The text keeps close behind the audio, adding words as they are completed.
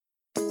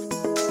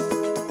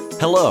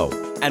Hello,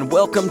 and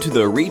welcome to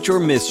the Reach or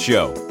Miss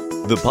Show,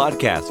 the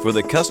podcast for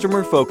the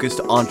customer-focused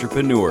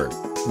entrepreneur,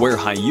 where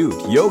Hayut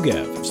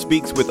Yogev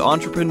speaks with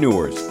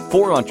entrepreneurs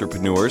for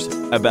entrepreneurs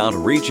about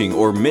reaching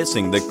or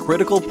missing the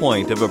critical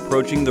point of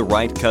approaching the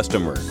right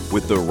customer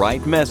with the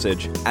right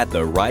message at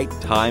the right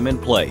time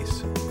and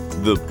place.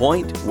 The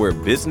point where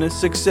business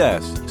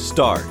success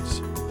starts.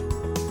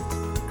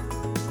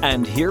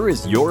 And here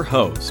is your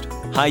host,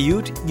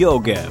 Hayut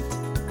Yogev.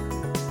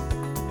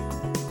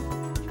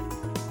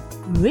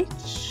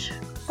 Rich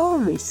or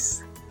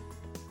Miss,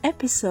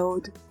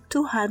 episode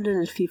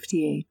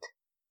 258.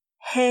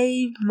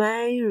 Hey,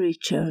 my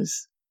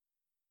Richers.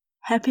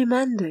 Happy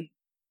Monday.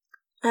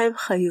 I'm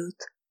Hayut,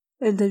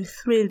 and I'm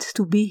thrilled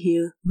to be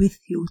here with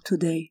you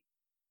today.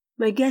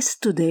 My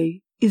guest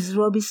today is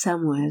Robbie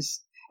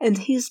Samuels, and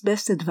his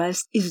best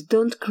advice is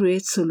don't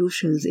create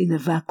solutions in a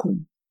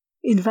vacuum.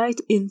 Invite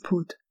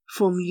input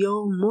from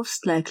your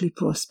most likely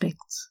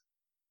prospects.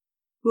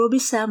 Robbie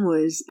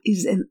Samuels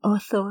is an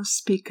author,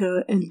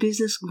 speaker, and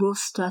business growth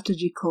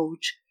strategy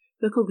coach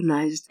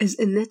recognized as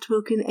a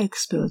networking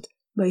expert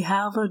by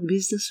Harvard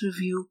Business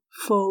Review,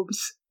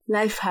 Forbes,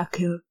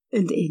 Lifehacker,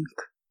 and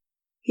Inc.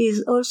 He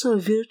is also a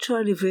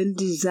virtual event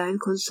design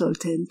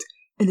consultant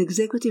and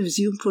executive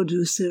Zoom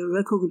producer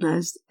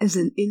recognized as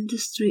an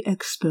industry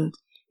expert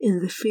in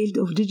the field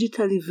of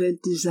digital event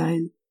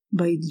design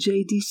by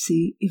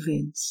JDC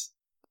Events.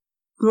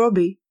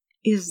 Robbie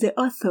is the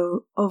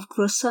author of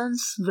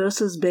Croissants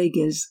vs.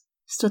 Bagels,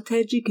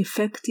 Strategic,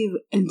 Effective,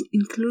 and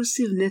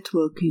Inclusive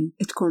Networking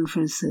at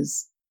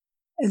Conferences,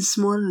 and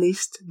Small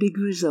List, Big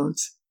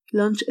Results.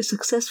 Launch a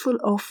successful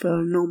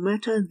offer no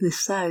matter the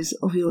size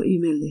of your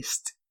email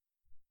list.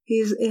 He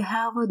is a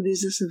Harvard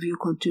Business Review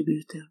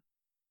contributor.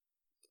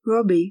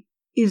 Robbie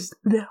is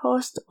the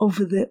host of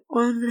the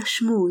On the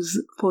Schmooze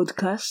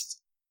podcast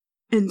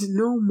and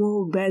No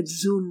More Bad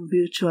Zoom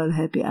Virtual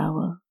Happy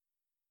Hour.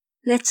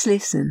 Let's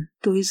listen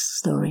to his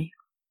story.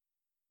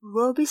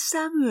 Robbie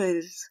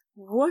Samuels,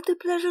 what a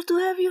pleasure to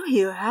have you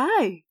here.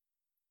 Hi.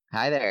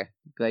 Hi there.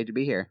 Glad to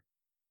be here.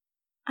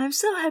 I'm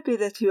so happy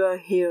that you are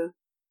here.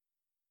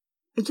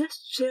 I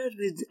just shared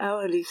with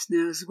our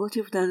listeners what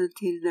you've done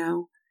until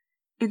now,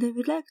 and I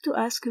would like to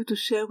ask you to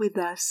share with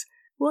us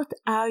what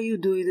are you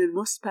doing and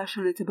most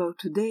passionate about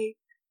today,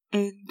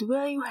 and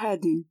where are you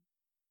heading?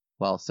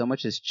 Well, so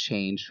much has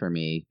changed for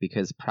me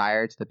because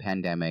prior to the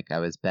pandemic, I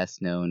was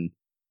best known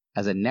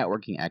as a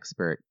networking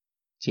expert,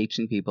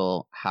 teaching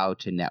people how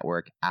to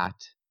network at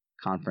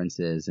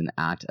conferences and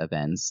at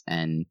events.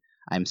 And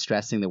I'm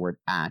stressing the word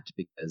at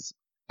because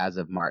as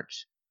of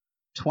March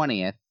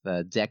 20th,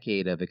 the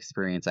decade of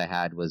experience I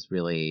had was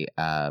really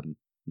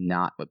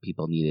not what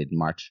people needed in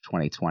March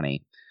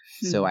 2020.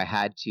 So I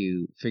had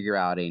to figure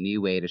out a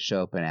new way to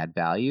show up and add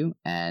value.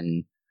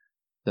 And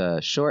the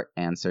short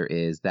answer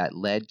is that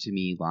led to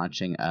me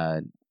launching a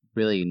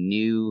really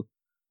new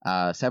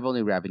several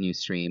new revenue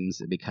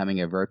streams,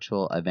 becoming a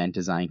virtual event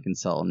design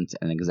consultant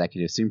and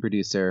executive Zoom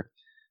producer,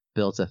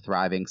 built a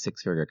thriving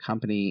six-figure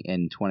company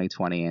in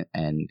 2020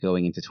 and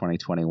going into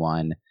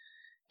 2021.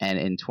 And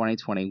in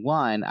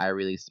 2021, I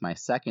released my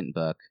second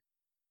book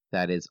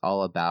that is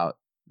all about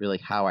really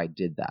how I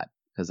did that,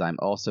 because I'm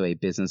also a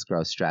business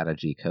growth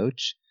strategy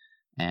coach,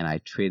 and I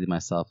treated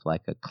myself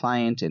like a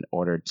client in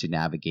order to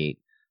navigate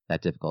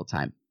that difficult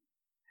time.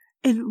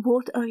 And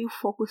what are you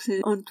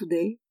focusing on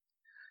today?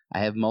 I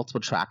have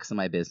multiple tracks in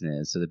my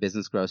business. So the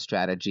business growth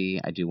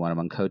strategy, I do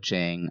one-on-one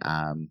coaching,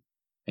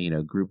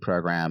 group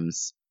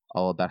programs,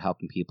 all about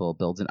helping people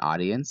build an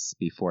audience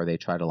before they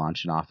try to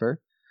launch an offer.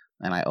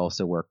 And I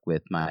also work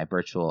with my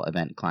virtual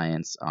event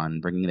clients on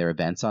bringing their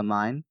events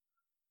online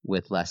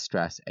with less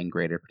stress and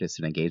greater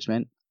participant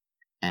engagement.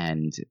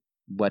 And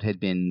what had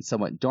been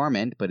somewhat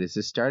dormant, but is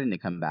just starting to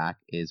come back,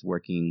 is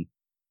working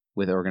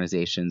with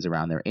organizations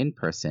around their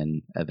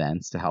in-person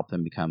events to help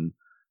them become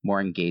more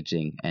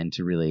engaging and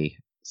to really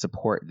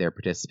support their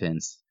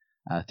participants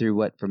through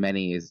what for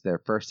many is their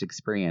first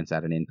experience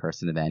at an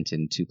in-person event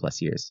in 2+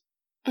 years.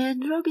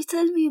 And Robbie,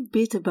 tell me a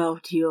bit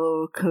about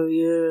your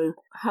career.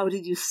 How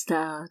did you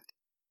start?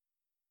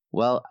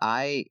 Well,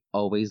 I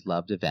always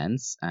loved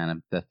events,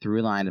 and the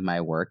through line of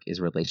my work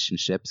is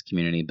relationships,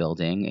 community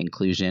building,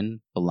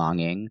 inclusion,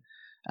 belonging.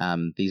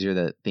 These are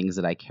the things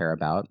that I care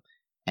about.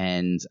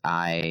 And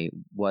I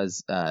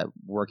was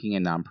working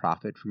in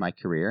nonprofit for my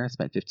career. I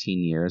spent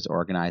 15 years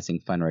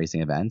organizing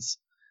fundraising events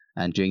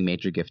and doing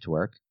major gift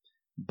work.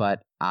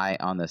 But I,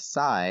 on the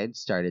side,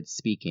 started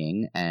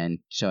speaking and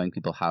showing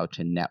people how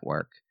to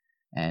network.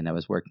 And I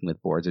was working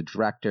with boards of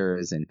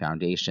directors and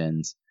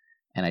foundations.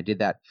 And I did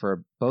that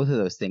for both of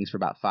those things for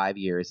about 5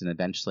 years and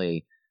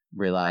eventually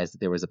realized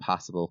that there was a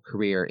possible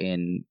career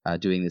in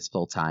doing this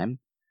full time.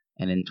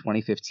 And in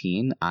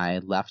 2015, I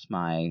left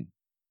my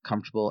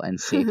comfortable and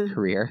safe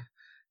career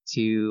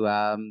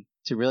to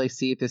really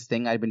see if this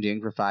thing I'd been doing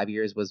for 5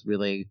 years was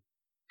really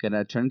going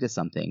to turn into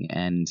something.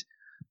 And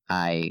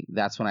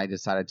that's when I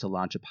decided to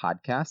launch a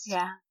podcast.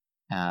 Yeah.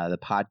 The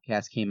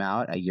podcast came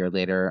out. A year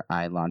later,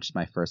 I launched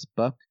my first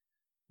book,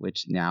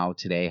 which now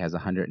today has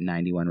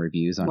 191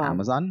 reviews on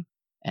Amazon.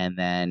 And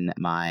then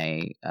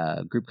my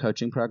group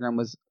coaching program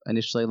was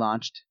initially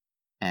launched.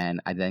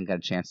 And I then got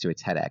a chance to do a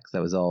TEDx.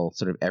 That was all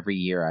sort of every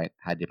year I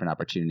had different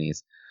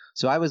opportunities.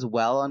 So I was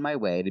well on my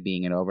way to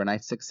being an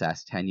overnight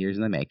success, 10 years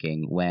in the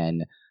making,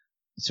 when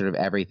sort of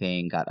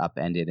everything got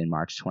upended in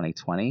March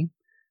 2020.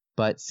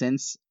 But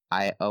since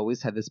I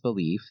always had this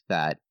belief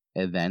that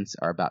events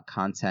are about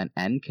content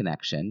and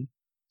connection,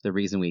 the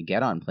reason we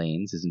get on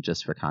planes isn't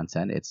just for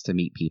content, it's to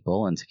meet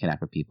people and to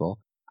connect with people.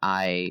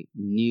 I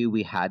knew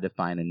we had to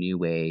find a new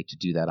way to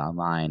do that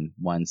online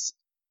once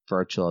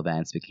virtual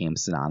events became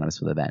synonymous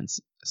with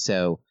events.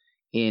 So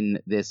in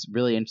this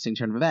really interesting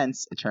turn of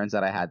events, it turns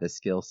out I had the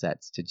skill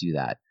sets to do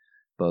that,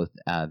 both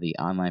the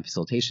online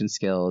facilitation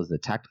skills, the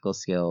technical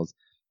skills,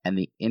 and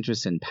the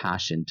interest and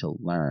passion to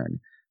learn.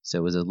 So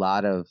it was a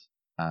lot of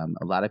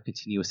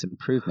continuous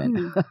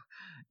improvement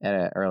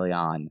early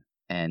on,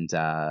 and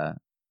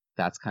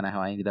that's kind of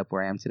how I ended up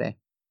where I am today.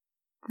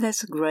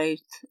 That's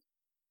great.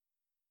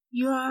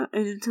 You are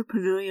an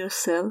entrepreneur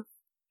yourself,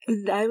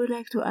 and I would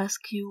like to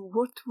ask you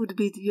what would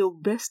be your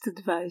best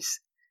advice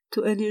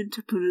to any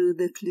entrepreneur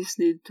that's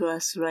listening to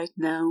us right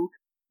now,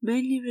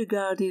 mainly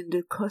regarding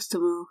the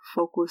customer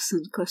focus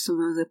and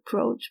customer's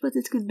approach, but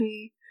it can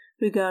be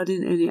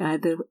regarding any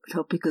other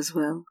topic as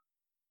well.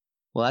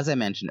 Well, as I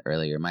mentioned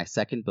earlier, my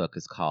second book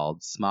is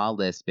called Small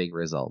List, Big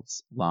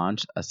Results: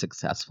 Launch a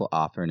Successful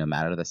Offer No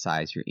Matter the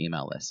Size of Your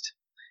Email List.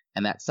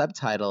 And that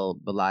subtitle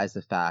belies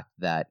the fact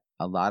that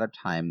a lot of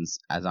times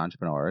as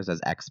entrepreneurs, as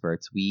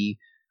experts, we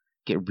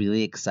get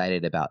really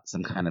excited about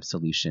some kind of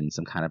solution,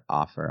 some kind of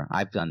offer.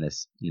 I've done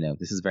this,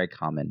 this is very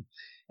common.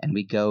 And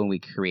we go and we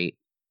create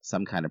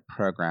some kind of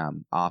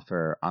program,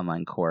 offer,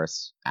 online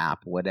course, app,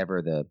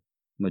 whatever the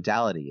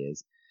modality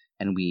is,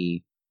 and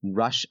we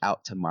rush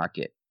out to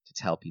market to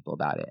tell people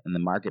about it. And the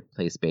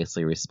marketplace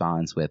basically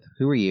responds with,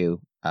 "Who are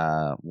you?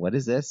 What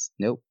is this?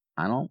 Nope,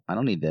 I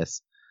don't need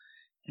this."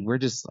 And we're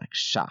just like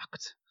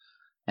shocked.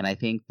 And I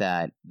think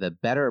that the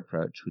better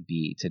approach would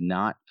be to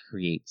not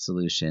create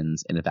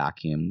solutions in a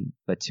vacuum,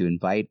 but to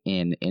invite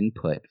in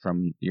input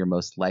from your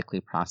most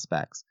likely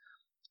prospects.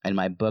 And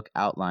my book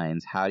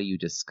outlines how do you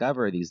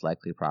discover these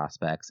likely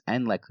prospects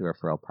and likely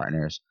referral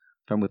partners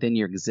from within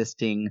your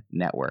existing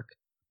network.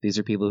 These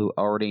are people who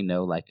already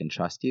know, like, and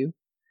trust you,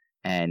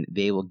 and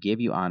they will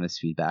give you honest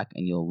feedback,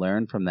 and you'll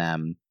learn from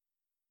them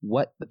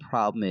what the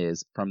problem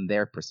is from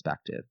their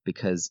perspective.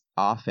 Because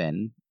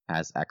often,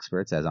 as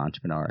experts, as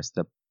entrepreneurs,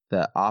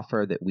 the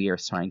offer that we are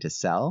trying to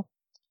sell,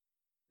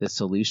 the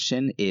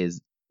solution is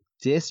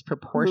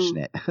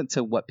disproportionate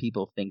to what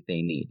people think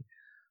they need.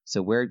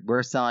 So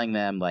we're selling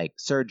them like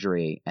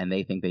surgery, and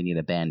they think they need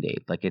a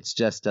Band-Aid. Like, it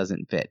just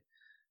doesn't fit.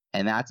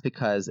 And that's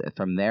because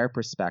from their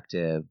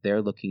perspective,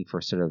 they're looking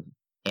for sort of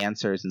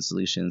answers and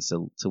solutions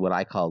to what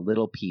I call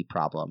little p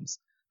problems,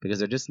 because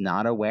they're just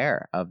not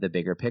aware of the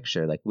bigger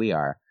picture like we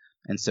are.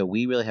 And so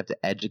we really have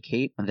to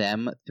educate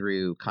them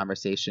through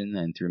conversation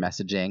and through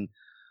messaging,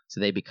 so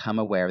they become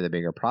aware of the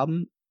bigger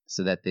problem,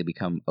 so that they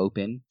become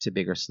open to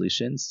bigger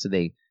solutions. So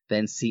they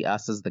then see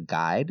us as the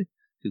guide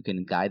who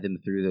can guide them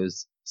through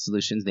those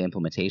solutions, the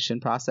implementation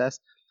process.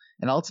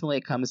 And ultimately,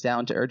 it comes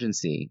down to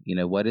urgency.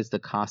 What is the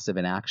cost of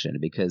inaction?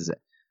 Because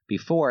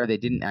before, they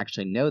didn't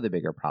actually know the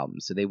bigger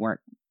problem, so they weren't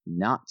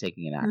not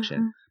taking an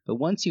action. But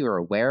once you are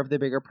aware of the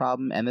bigger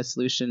problem and the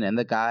solution and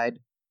the guide,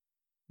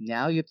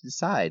 now you have to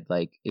decide,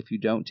 like, if you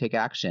don't take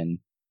action,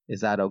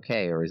 is that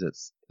okay, or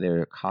is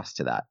there a cost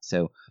to that?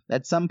 So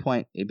at some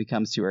point, it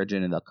becomes too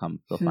urgent, and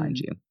they'll find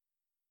you.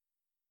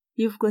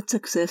 You've got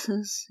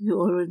successes. You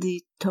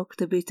already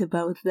talked a bit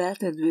about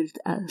that, and we'll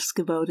ask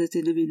about it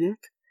in a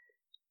minute.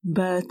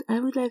 But I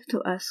would like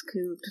to ask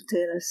you to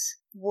tell us,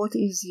 what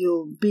is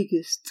your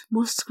biggest,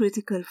 most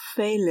critical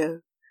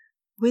failure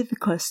with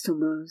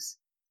customers?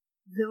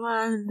 The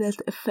one that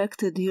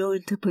affected your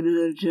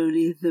entrepreneurial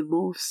journey the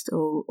most,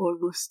 or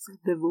almost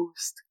the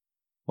most?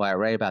 Well, I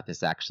write about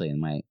this actually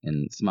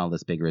in Small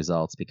List, Big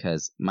Results,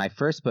 because my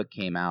first book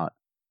came out,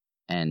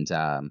 and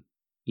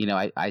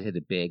I did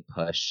a big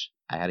push.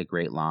 I had a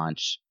great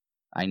launch.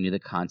 I knew the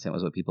content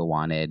was what people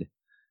wanted.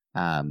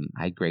 I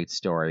had great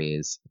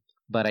stories,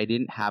 but I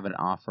didn't have an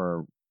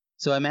offer.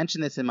 So I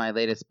mentioned this in my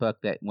latest book,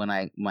 that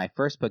when my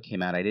first book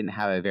came out, I didn't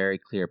have a very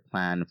clear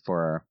plan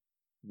for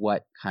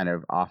what kind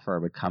of offer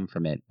would come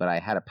from it, but I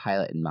had a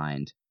pilot in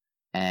mind.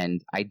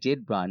 And I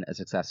did run a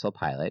successful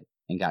pilot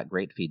and got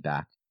great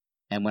feedback.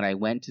 And when I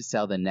went to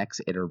sell the next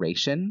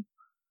iteration,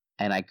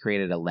 and I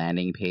created a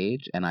landing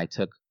page, and I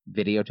took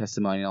video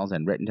testimonials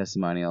and written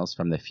testimonials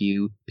from the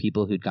few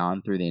people who'd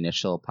gone through the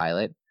initial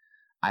pilot,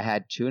 I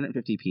had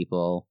 250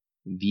 people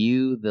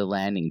view the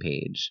landing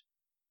page,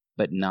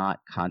 but not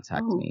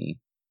contact me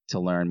to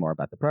learn more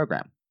about the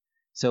program.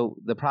 So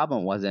the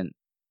problem wasn't,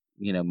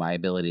 my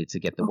ability to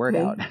get the word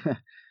out.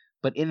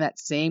 But in that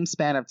same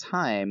span of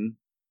time,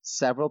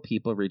 several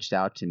people reached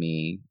out to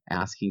me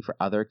asking for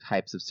other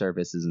types of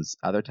services and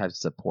other types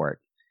of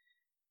support.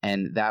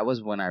 And that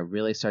was when I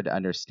really started to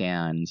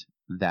understand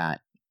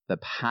that the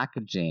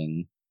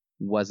packaging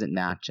wasn't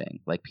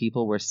matching. Like,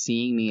 people were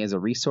seeing me as a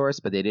resource,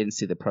 but they didn't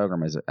see the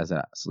program as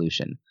a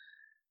solution.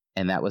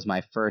 And that was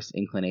my first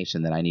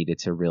inclination that I needed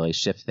to really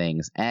shift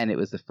things. And it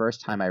was the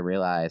first time I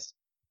realized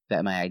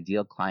that my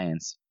ideal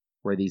clients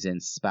were these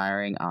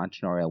inspiring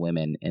entrepreneurial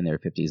women in their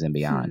 50s and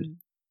beyond.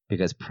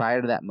 Because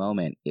prior to that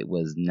moment, it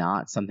was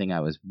not something I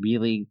was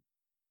really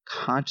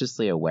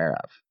consciously aware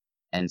of.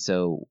 And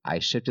so I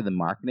shifted the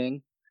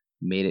marketing,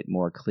 made it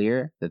more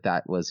clear that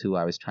that was who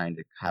I was trying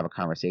to have a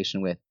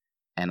conversation with.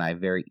 And I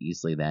very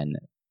easily then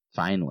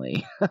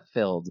finally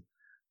filled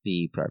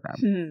the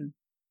program.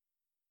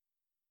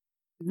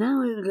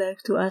 Now I would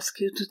like to ask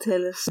you to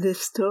tell us the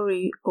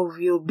story of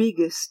your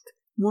biggest,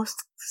 most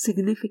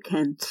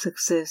significant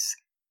success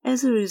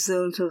as a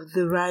result of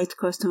the right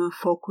customer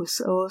focus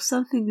or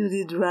something you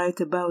did right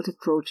about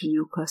approaching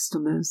your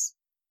customers.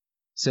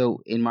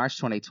 So in March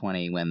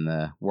 2020, when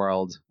the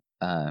world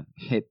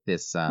hit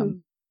this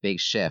big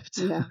shift,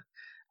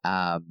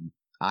 I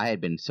had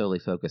been solely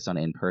focused on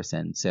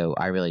in-person. So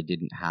I really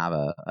didn't have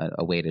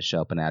a way to show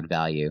up and add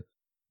value.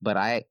 But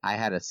I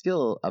had a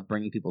skill of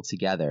bringing people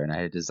together, and I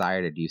had a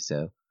desire to do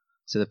so.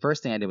 So the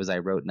first thing I did was I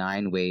wrote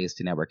 9 ways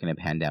to network in a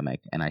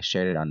pandemic, and I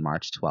shared it on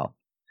March 12th.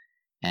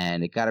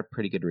 And it got a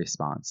pretty good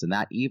response. And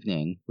that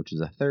evening, which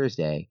was a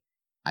Thursday,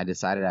 I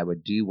decided I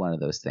would do one of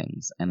those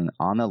things. And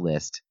on the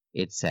list,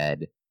 it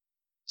said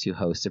to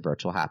host a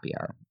virtual happy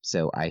hour.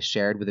 So I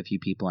shared with a few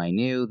people I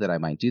knew that I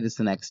might do this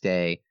the next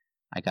day.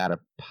 I got a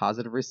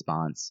positive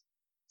response.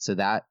 So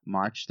that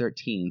March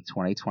 13th,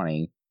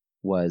 2020,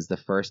 was the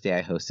first day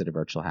I hosted a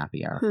virtual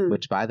happy hour,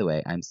 which, by the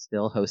way, I'm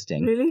still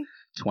hosting. Really?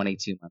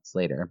 22 months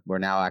later. We're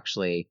now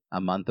actually a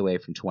month away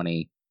from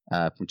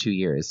 2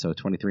 years, so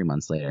 23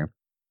 months later.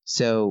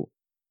 So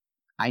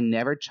I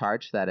never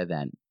charged that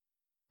event,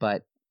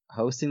 but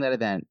hosting that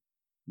event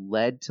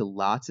led to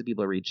lots of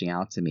people reaching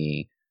out to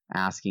me,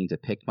 asking to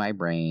pick my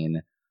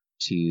brain,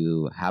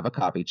 to have a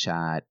coffee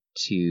chat,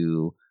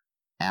 to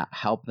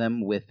help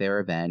them with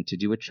their event, to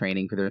do a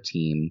training for their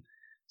team.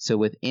 So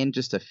within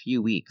just a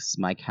few weeks,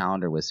 my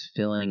calendar was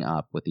filling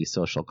up with these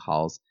social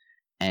calls.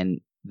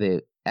 And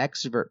the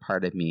extrovert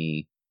part of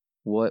me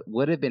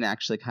would have been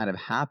actually kind of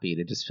happy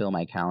to just fill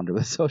my calendar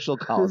with social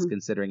calls,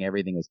 considering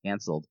everything was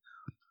canceled.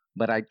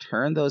 But I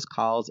turned those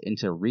calls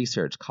into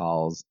research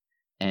calls.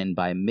 And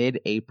by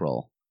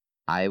mid-April,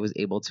 I was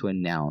able to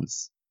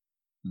announce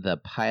the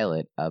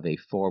pilot of a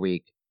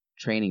 4-week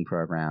training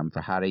program for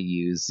how to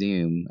use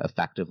Zoom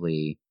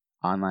effectively,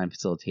 online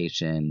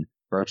facilitation,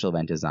 virtual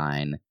event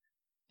design.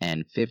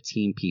 And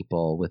 15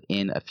 people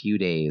within a few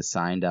days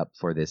signed up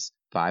for this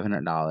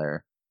 $500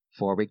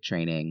 4-week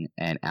training.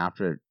 And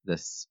after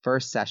this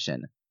first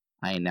session,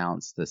 I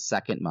announced the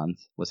second month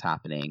was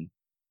happening.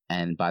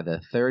 And by the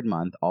third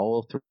month,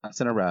 all 3 months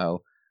in a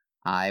row,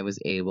 I was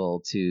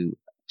able to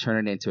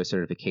turn it into a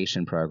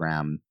certification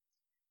program.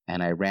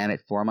 And I ran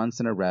it 4 months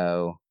in a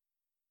row.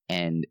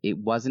 And it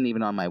wasn't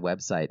even on my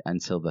website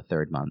until the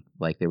third month.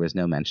 Like, there was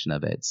no mention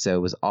of it. So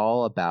it was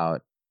all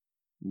about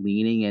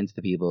leaning into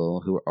the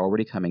people who were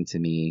already coming to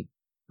me,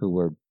 who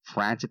were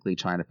frantically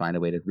trying to find a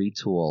way to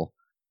retool,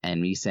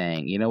 and me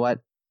saying, you know what,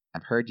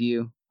 I've heard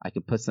you, I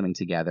can put something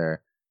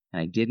together.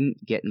 And I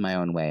didn't get in my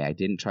own way. I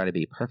didn't try to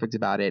be perfect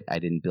about it. I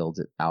didn't build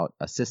out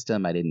a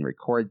system. I didn't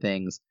record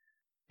things.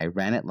 I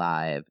ran it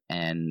live,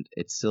 and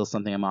it's still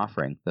something I'm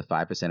offering, the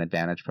 5%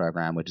 Advantage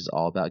program, which is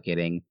all about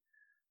getting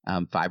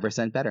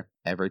 5% better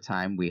every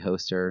time we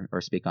host or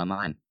speak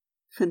online.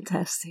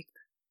 Fantastic.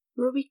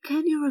 Robbie,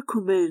 can you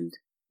recommend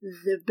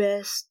the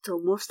best or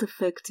most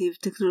effective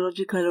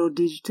technological or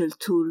digital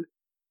tool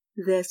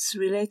that's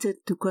related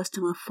to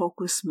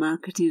customer-focused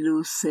marketing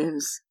or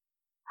sales?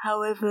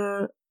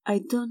 However, I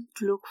don't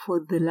look for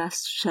the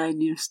last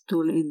shiniest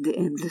tool in the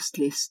endless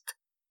list.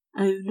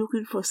 I'm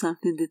looking for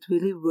something that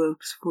really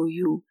works for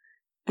you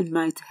and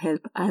might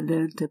help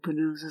other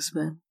entrepreneurs as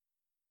well.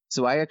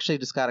 So I actually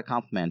just got a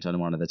compliment on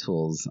one of the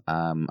tools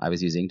I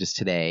was using just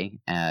today.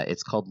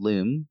 It's called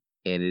Loom.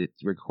 It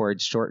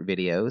records short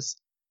videos.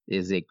 It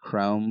is a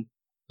Chrome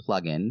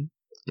plugin.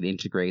 It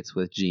integrates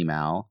with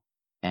Gmail.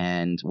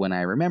 And when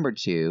I remember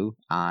to,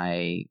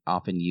 I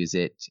often use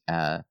it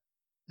as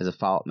a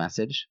follow-up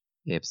message.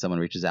 If someone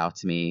reaches out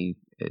to me,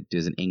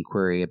 does an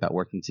inquiry about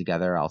working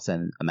together, I'll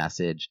send a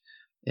message.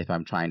 If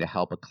I'm trying to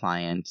help a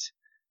client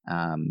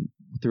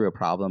through a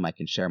problem, I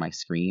can share my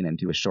screen and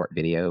do a short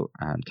video,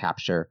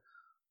 capture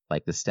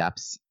like the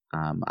steps.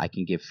 I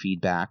can give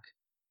feedback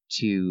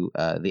to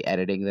the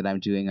editing that I'm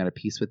doing on a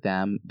piece with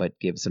them, but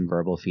give some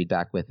verbal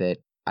feedback with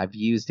it. I've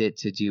used it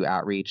to do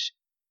outreach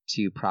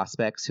to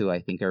prospects who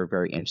I think are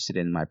very interested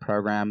in my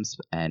programs,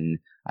 and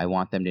I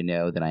want them to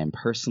know that I am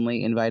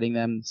personally inviting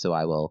them. So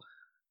I will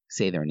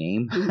say their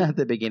name at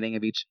the beginning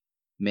of each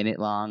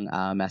minute-long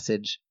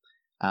message.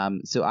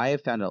 So I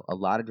have found a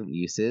lot of different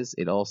uses.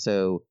 It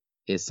also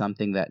is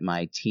something that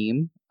my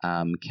team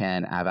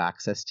can have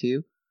access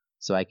to.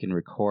 So I can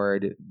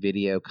record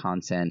video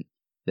content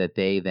that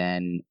they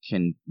then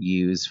can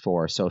use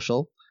for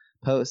social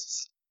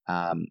posts.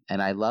 And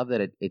I love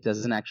that it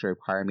doesn't actually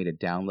require me to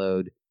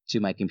download to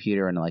my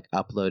computer and like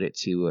upload it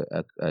to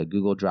a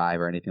Google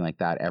Drive or anything like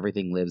that.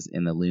 Everything lives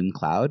in the Loom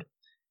cloud,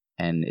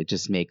 and it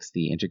just makes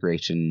the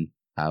integration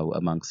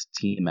amongst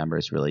team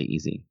members really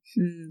easy.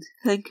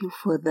 Thank you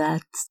for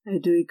that. I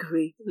do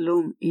agree.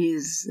 Loom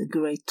is a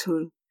great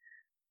tool.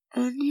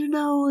 And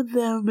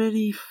there are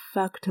many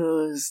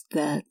factors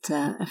that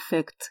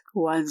affect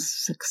one's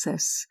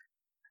success.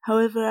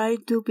 However, I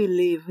do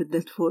believe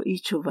that for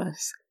each of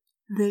us,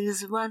 there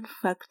is one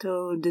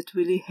factor that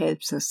really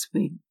helps us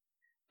win.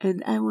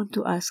 And I want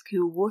to ask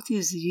you, what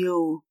is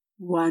your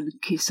one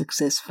key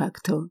success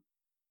factor?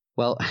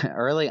 Well,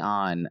 early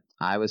on,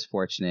 I was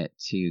fortunate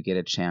to get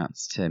a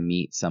chance to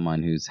meet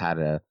someone who's had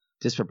a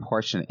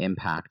disproportionate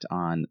impact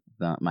on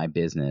my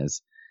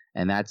business,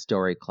 and that's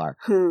Dory Clark.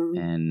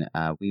 And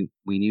we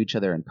knew each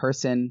other in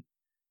person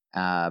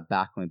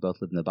back when we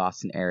both lived in the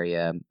Boston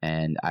area,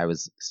 and I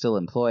was still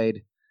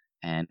employed.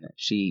 And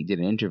she did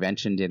an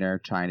intervention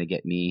dinner trying to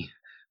get me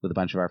with a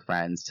bunch of our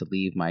friends to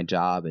leave my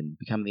job and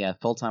become the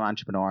full-time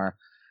entrepreneur.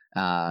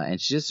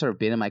 And she just sort of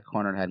been in my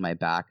corner and had my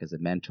back as a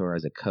mentor,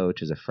 as a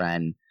coach, as a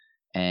friend.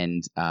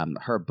 And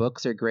her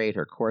books are great.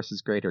 Her course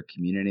is great. Her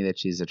community that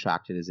she's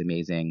attracted is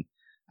amazing.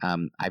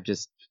 I've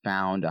just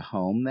found a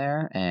home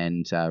there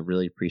and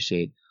really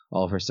appreciate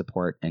all of her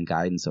support and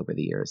guidance over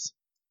the years.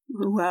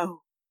 Wow.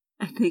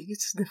 I think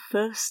it's the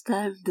first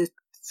time that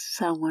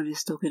someone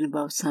is talking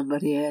about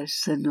somebody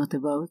else and not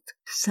about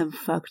some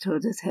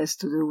factor that has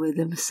to do with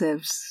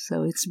themselves.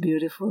 So it's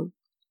beautiful.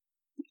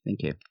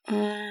 Thank you.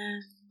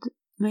 And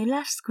my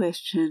last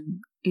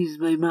question is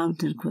my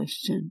mountain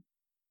question.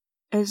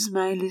 As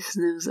my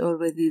listeners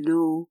already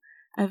know,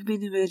 I've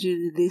been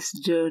imagining this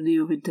journey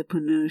of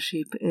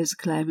entrepreneurship as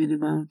climbing a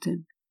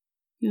mountain.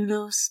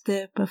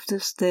 Step after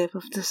step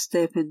after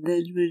step, and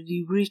then when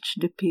you reach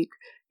the peak,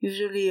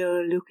 usually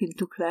you're looking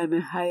to climb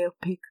a higher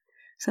peak.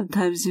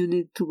 Sometimes you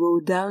need to go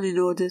down in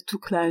order to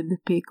climb the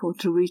peak or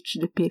to reach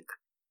the peak.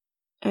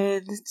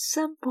 And at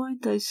some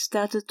point I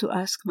started to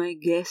ask my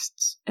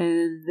guests,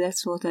 and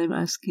that's what I'm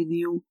asking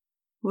you,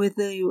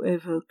 whether you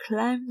ever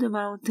climbed a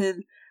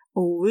mountain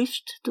or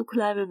wished to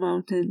climb a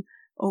mountain,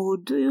 or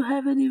do you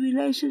have any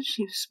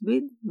relationships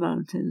with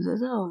mountains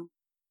at all?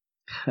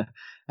 I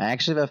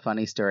actually have a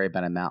funny story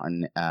about a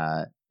mountain.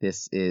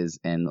 This is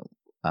in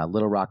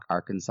Little Rock,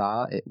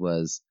 Arkansas. It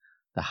was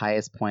the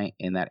highest point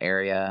in that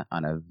area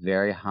on a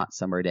very hot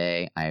summer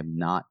day. I am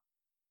not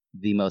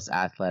the most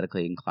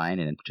athletically inclined,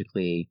 and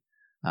particularly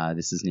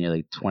this is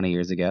nearly 20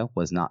 years ago,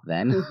 was not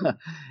then.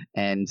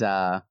 And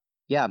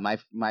yeah, my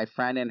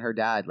friend and her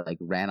dad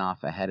ran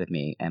off ahead of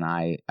me, and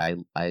I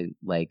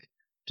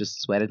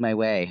just sweated my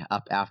way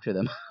up after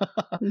them.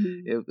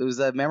 It was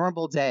a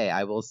memorable day,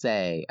 I will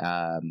say,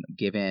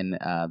 given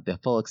the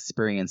full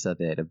experience of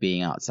it, of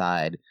being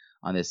outside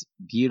on this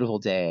beautiful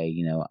day,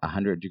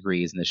 100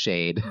 degrees in the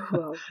shade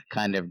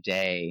kind of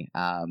day.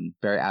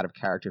 Very out of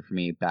character for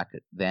me back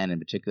then in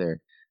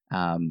particular.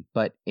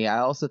 But yeah, I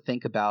also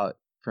think about,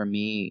 for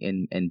me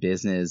in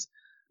business,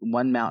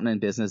 one mountain in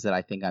business that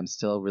I think I'm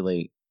still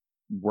really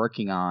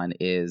working on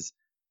is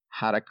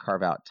how to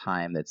carve out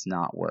time that's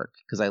not work,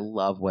 because I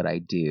love what I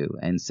do.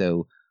 And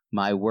so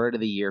my word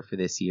of the year for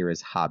this year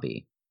is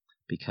hobby,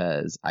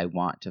 because I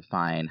want to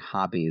find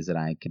hobbies that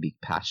I can be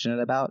passionate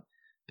about,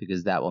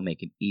 because that will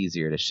make it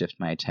easier to shift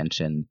my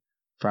attention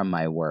from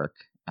my work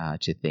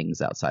to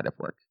things outside of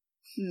work.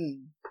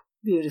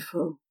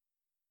 Beautiful.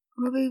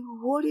 Robbie,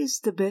 what is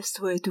the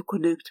best way to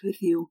connect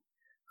with you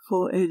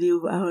for any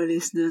of our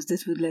listeners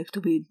that would like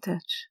to be in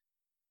touch?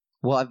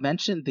 Well, I've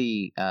mentioned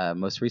the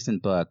most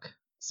recent book,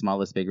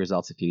 Smallest Big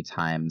Results, a few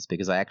times,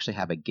 because I actually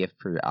have a gift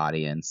for your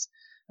audience.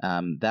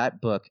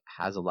 That book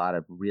has a lot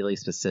of really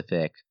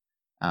specific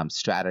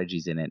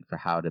strategies in it for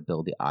how to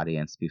build the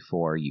audience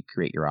before you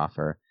create your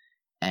offer.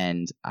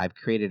 And I've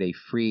created a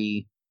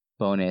free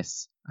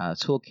bonus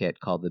toolkit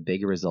called the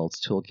Big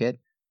Results Toolkit,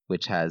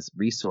 which has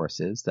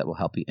resources that will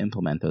help you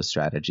implement those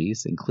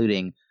strategies,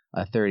 including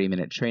a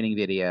 30-minute training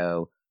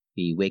video,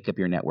 the Wake Up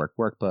Your Network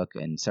workbook,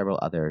 and several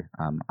other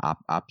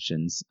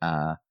options.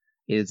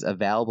 Is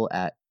available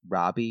at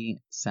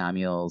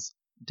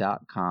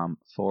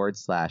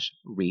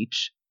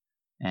robbiesamuels.com/reach.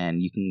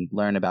 And you can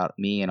learn about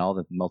me and all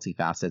the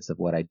multifacets of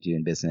what I do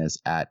in business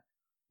at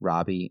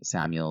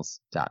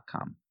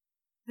robbiesamuels.com.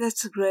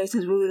 That's great,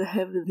 and we will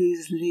have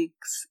these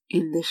links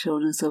in the show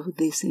notes of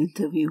this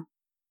interview.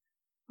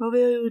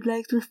 Robbie, I would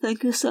like to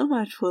thank you so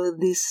much for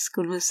this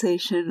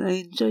conversation.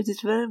 I enjoyed it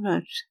very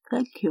much.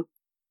 Thank you.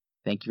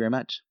 Thank you very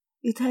much.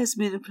 It has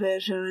been a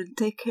pleasure, and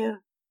take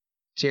care.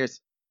 Cheers.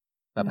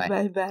 Bye-bye.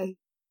 Bye-bye.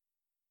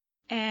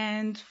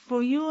 And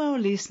for you, our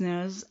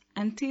listeners,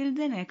 until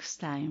the next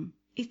time,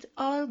 it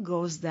all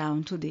goes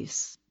down to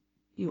this.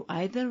 You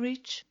either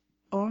reach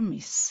or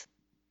miss.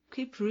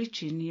 Keep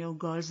reaching your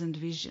goals and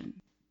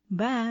vision.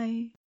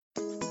 Bye.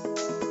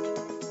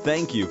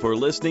 Thank you for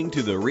listening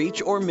to the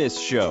Reach or Miss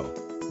Show,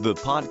 the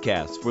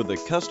podcast for the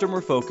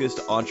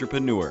customer-focused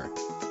entrepreneur.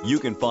 You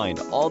can find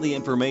all the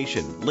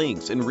information,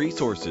 links, and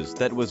resources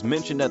that was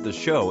mentioned at the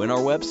show in our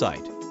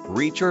website,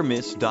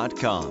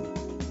 reachormiss.com.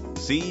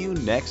 See you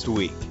next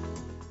week.